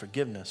grace and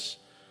forgiveness.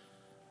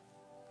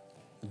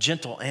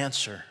 Gentle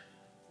answer.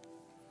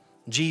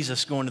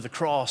 Jesus going to the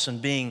cross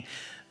and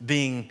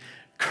being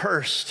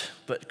cursed,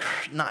 but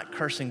not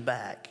cursing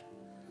back.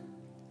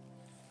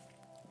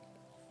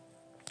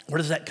 Where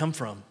does that come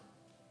from?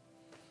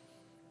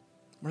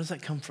 Where does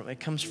that come from? It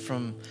comes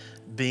from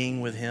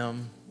being with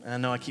him. And I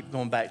know I keep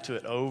going back to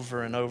it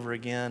over and over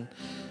again.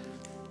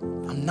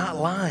 I'm not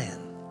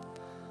lying.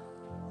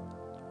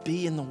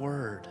 Be in the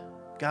Word.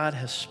 God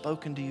has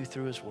spoken to you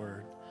through his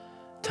Word.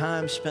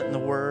 Time spent in the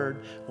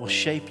Word will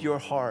shape your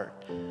heart,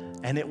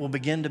 and it will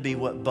begin to be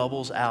what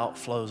bubbles out,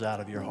 flows out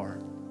of your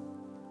heart.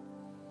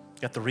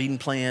 Got the reading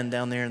plan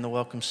down there in the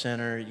Welcome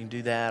Center. You can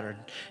do that, or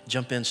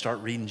jump in, start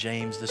reading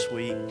James this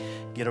week.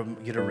 Get a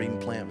reading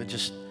plan,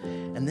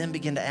 and then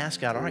begin to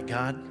ask God, all right,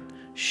 God,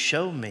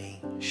 show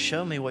me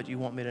what you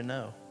want me to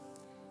know.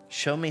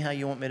 Show me how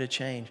you want me to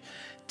change.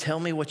 Tell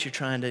me what you're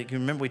trying to,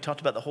 remember we talked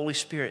about the Holy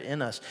Spirit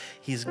in us.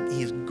 He's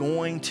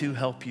going to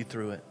help you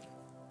through it.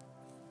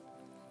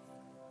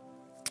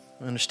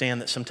 I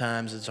understand that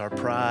sometimes it's our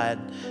pride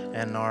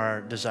and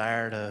our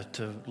desire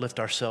to lift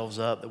ourselves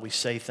up, that we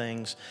say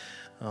things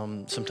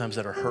sometimes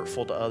that are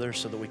hurtful to others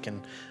so that we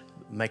can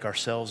make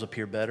ourselves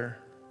appear better.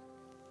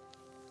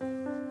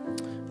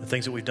 The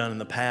things that we've done in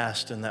the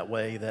past in that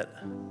way that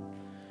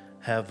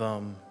have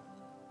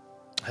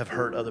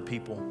hurt other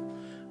people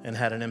and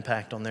had an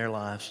impact on their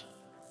lives.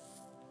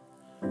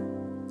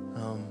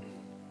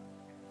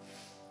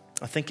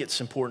 I think it's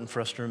important for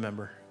us to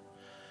remember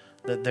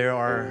that there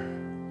are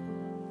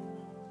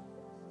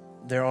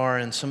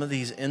in some of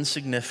these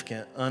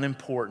insignificant,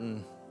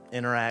 unimportant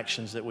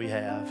interactions that we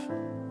have,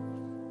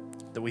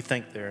 that we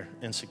think they're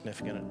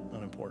insignificant and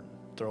unimportant,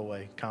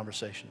 throwaway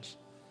conversations.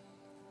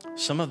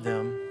 Some of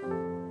them,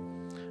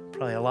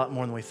 probably a lot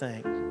more than we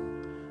think,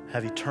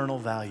 have eternal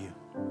value. I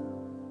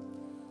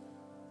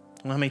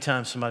don't know how many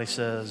times somebody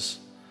says,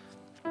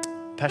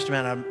 Pastor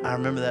Matt, I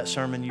remember that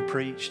sermon you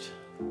preached.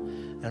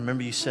 I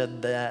remember you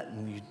said that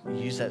and you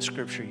used that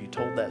scripture, you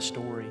told that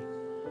story.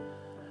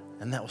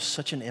 And that was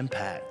such an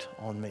impact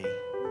on me.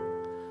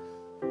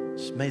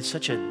 It's made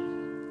such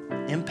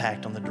an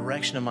impact on the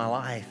direction of my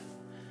life.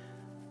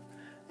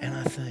 And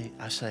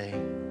I say,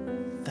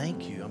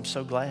 thank you. I'm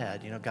so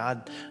glad. You know,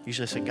 God,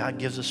 usually I say, God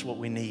gives us what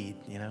we need,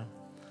 you know.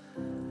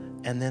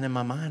 And then in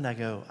my mind, I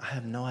go, I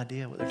have no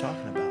idea what they're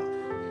talking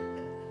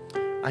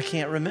about. I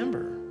can't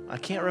remember. I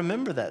can't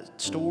remember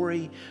that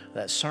story,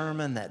 that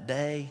sermon, that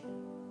day.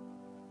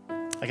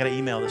 I got an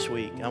email this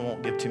week. I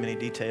won't give too many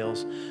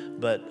details,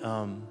 but it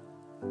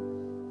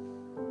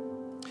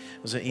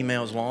was an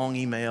email, it was a long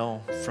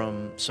email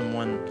from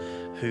someone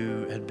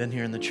who had been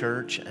here in the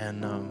church,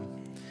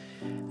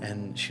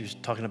 and she was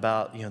talking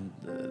about, you know,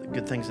 the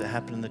good things that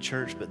happened in the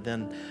church, but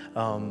then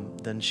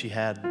she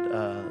had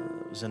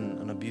was in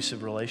an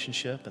abusive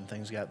relationship and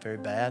things got very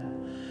bad,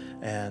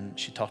 and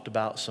she talked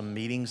about some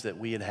meetings that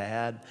we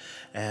had,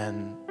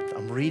 and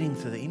I'm reading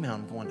through the email,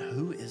 I'm going,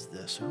 who is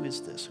this? Who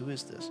is this? Who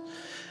is this?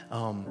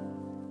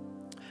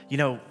 You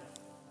know,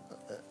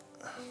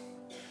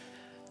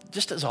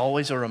 just as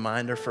always a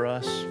reminder for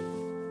us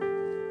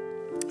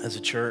as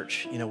a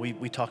church, you know,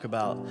 we talk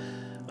about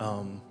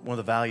one of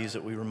the values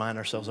that we remind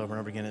ourselves over and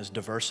over again is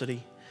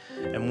diversity.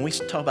 And when we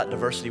talk about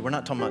diversity, we're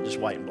not talking about just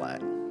white and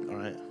black, all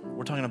right?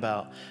 We're talking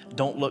about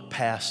don't look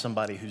past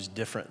somebody who's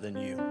different than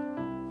you.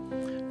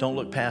 Don't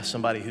look past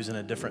somebody who's in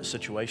a different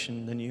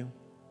situation than you.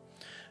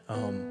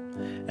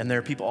 And there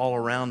are people all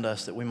around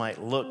us that we might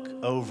look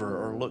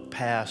over or look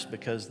past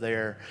because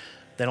they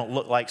don't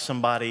look like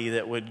somebody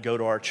that would go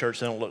to our church.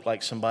 They don't look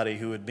like somebody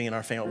who would be in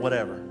our family,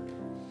 whatever.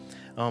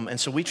 And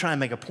so we try and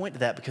make a point to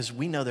that because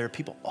we know there are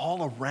people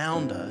all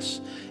around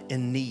us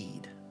in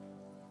need,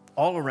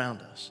 all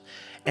around us.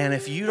 And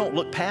if you don't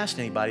look past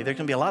anybody, there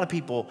can be a lot of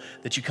people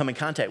that you come in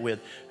contact with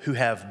who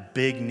have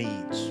big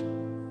needs,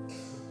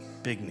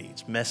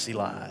 messy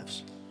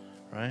lives,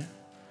 right?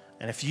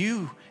 And if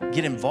you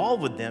get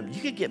involved with them,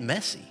 you could get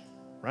messy,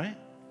 right?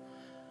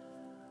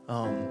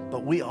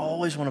 But we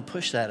always want to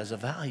push that as a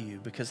value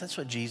because that's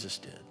what Jesus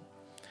did.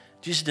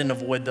 Jesus didn't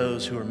avoid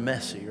those who are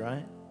messy,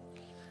 right?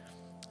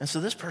 And so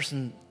this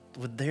person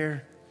with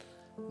their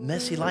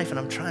messy life, and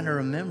I'm trying to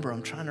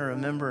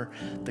remember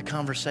the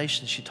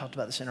conversation. She talked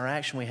about this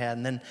interaction we had,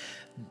 and then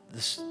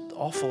this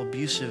awful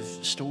abusive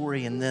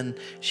story, and then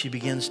she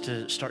begins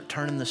to start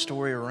turning the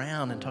story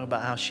around and talk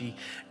about how she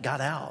got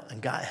out and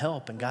got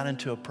help and got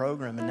into a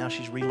program, and now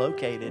she's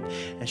relocated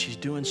and she's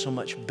doing so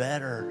much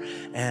better,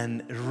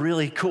 and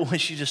really cool.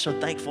 And she's just so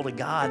thankful to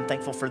God and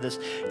thankful for this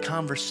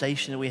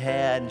conversation that we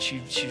had, and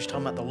she was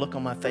talking about the look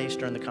on my face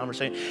during the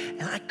conversation,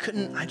 and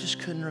I just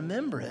couldn't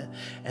remember it.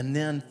 And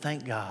then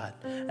thank God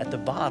at the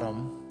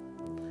bottom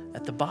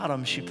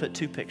she put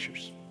two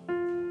pictures.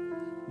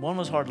 One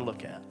was hard to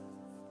look at.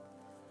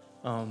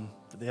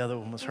 The other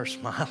one was her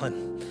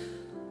smiling.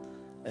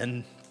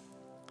 And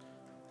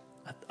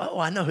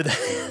I know who that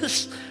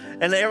is.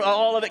 And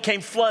all of it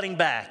came flooding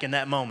back in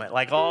that moment.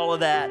 Like all of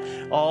that,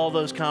 all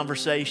those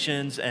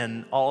conversations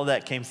and all of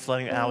that came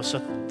flooding. And I was so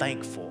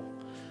thankful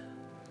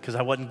because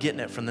I wasn't getting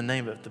it from the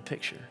name of the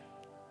picture.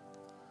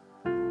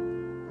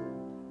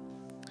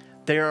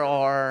 There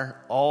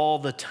are all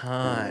the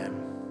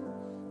time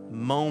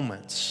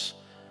moments,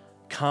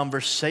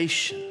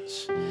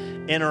 conversations,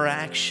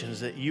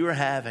 interactions that you are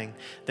having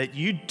that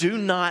you do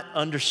not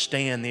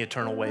understand the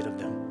eternal weight of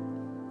them.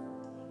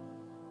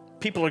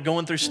 People are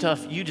going through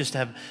stuff you just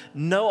have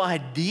no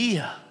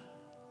idea.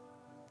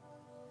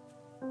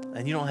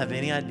 And you don't have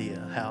any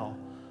idea how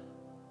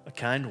a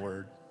kind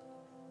word,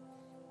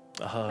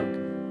 a hug,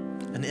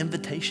 an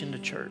invitation to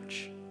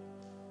church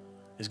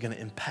is going to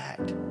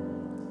impact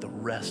the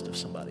rest of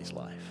somebody's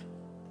life.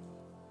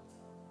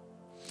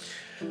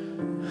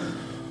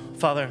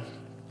 Father,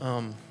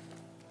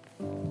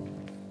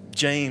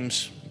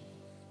 James,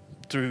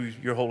 through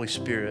your Holy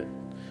Spirit,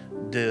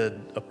 did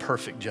a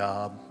perfect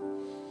job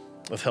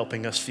of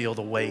helping us feel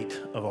the weight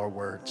of our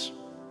words.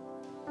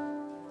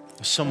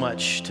 So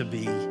much to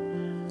be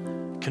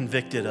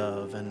convicted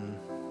of and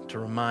to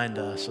remind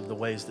us of the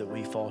ways that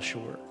we fall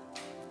short.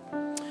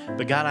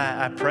 But God,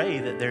 I pray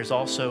that there's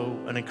also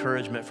an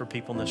encouragement for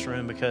people in this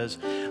room, because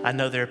I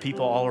know there are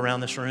people all around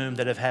this room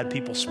that have had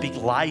people speak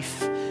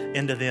life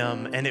into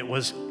them, and it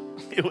was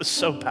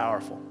so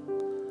powerful.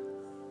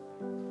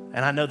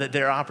 And I know that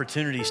there are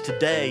opportunities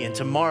today and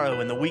tomorrow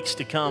and the weeks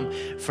to come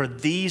for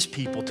these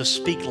people to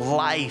speak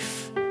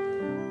life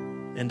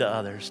into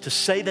others, to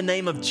say the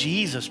name of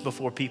Jesus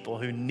before people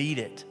who need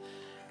it,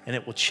 and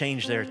it will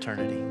change their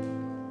eternity.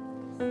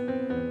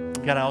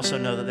 God, I also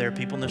know that there are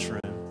people in this room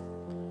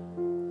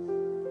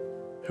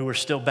who are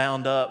still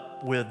bound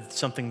up with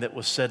something that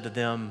was said to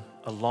them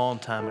a long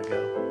time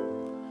ago.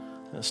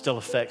 And it still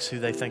affects who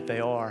they think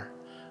they are,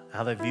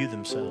 how they view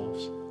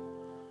themselves.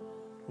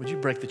 Would you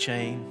break the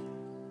chain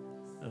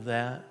of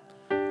that?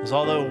 Because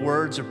although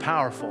words are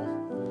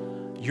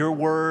powerful, your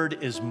word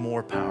is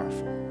more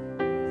powerful.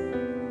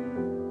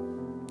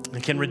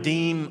 It can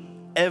redeem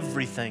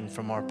everything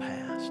from our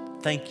past.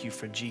 Thank you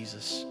for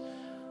Jesus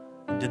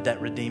who did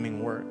that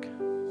redeeming work.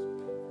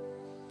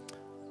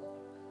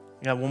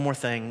 God, one more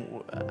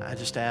thing I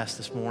just asked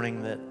this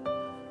morning, that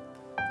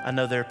I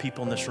know there are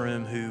people in this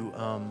room who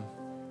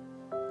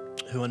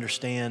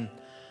understand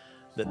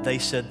that they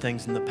said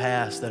things in the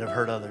past that have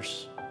hurt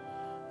others,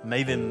 may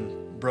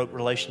even broke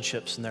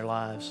relationships in their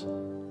lives.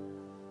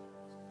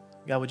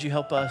 God, would you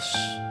help us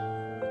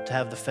to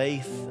have the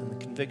faith and the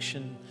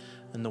conviction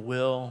and the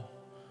will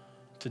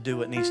to do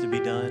what needs to be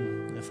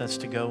done, if that's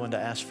to go and to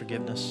ask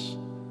forgiveness.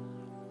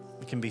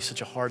 It can be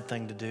such a hard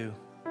thing to do.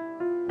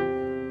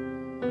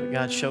 But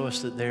God, show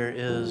us that there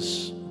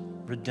is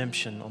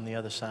redemption on the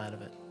other side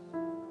of it.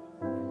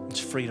 It's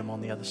freedom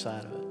on the other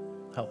side of it.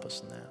 Help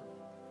us in that.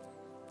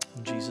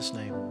 In Jesus'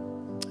 name,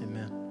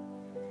 amen.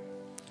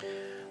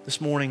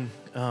 This morning,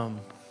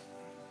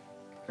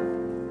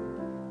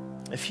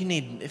 if you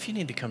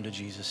need to come to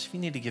Jesus, if you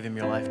need to give him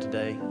your life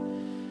today,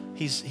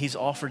 he's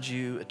offered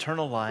you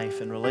eternal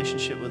life and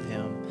relationship with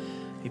him.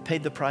 He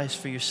paid the price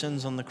for your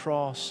sins on the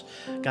cross.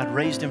 God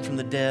raised him from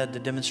the dead to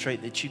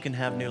demonstrate that you can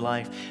have new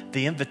life.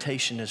 The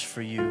invitation is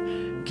for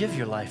you. Give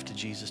your life to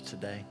Jesus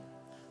today.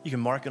 You can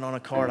mark it on a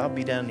card. I'll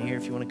be down here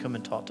if you want to come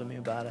and talk to me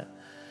about it.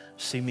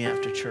 See me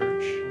after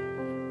church.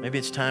 Maybe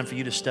it's time for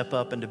you to step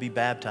up and to be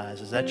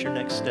baptized. Is that your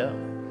next step?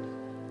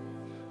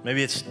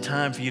 Maybe it's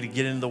time for you to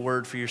get into the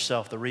Word for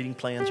yourself. The reading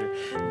plans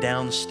are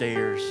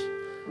downstairs.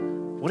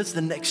 What is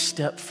the next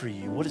step for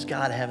you? What does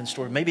God have in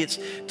store? Maybe it's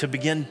to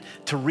begin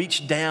to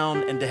reach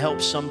down and to help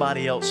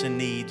somebody else in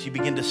need. You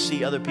begin to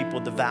see other people,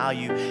 the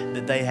value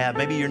that they have.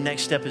 Maybe your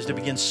next step is to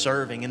begin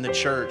serving in the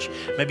church.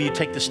 Maybe you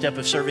take the step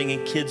of serving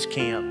in kids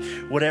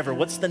camp, whatever.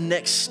 What's the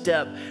next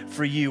step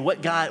for you?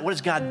 What is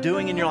God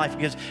doing in your life?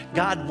 Because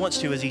God wants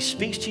to, as he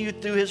speaks to you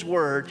through his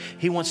word,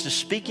 he wants to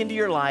speak into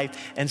your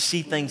life and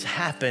see things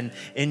happen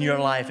in your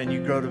life and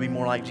you grow to be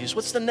more like Jesus.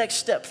 What's the next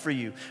step for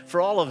you?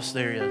 For all of us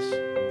there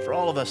is. For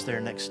all of us there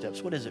are next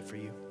steps. What is it for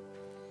you?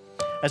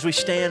 As we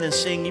stand and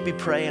sing, you be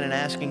praying and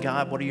asking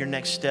God, what are your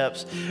next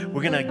steps?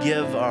 We're going to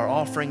give our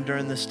offering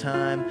during this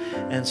time.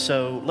 And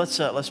so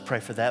let's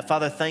pray for that.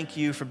 Father, thank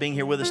you for being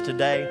here with us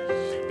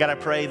today. God, I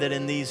pray that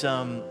in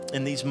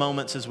these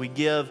moments as we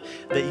give,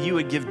 that you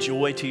would give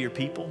joy to your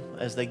people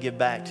as they give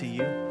back to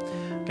you.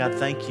 God,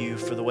 thank you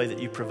for the way that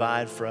you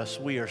provide for us.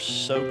 We are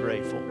so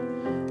grateful.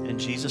 In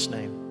Jesus'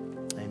 name.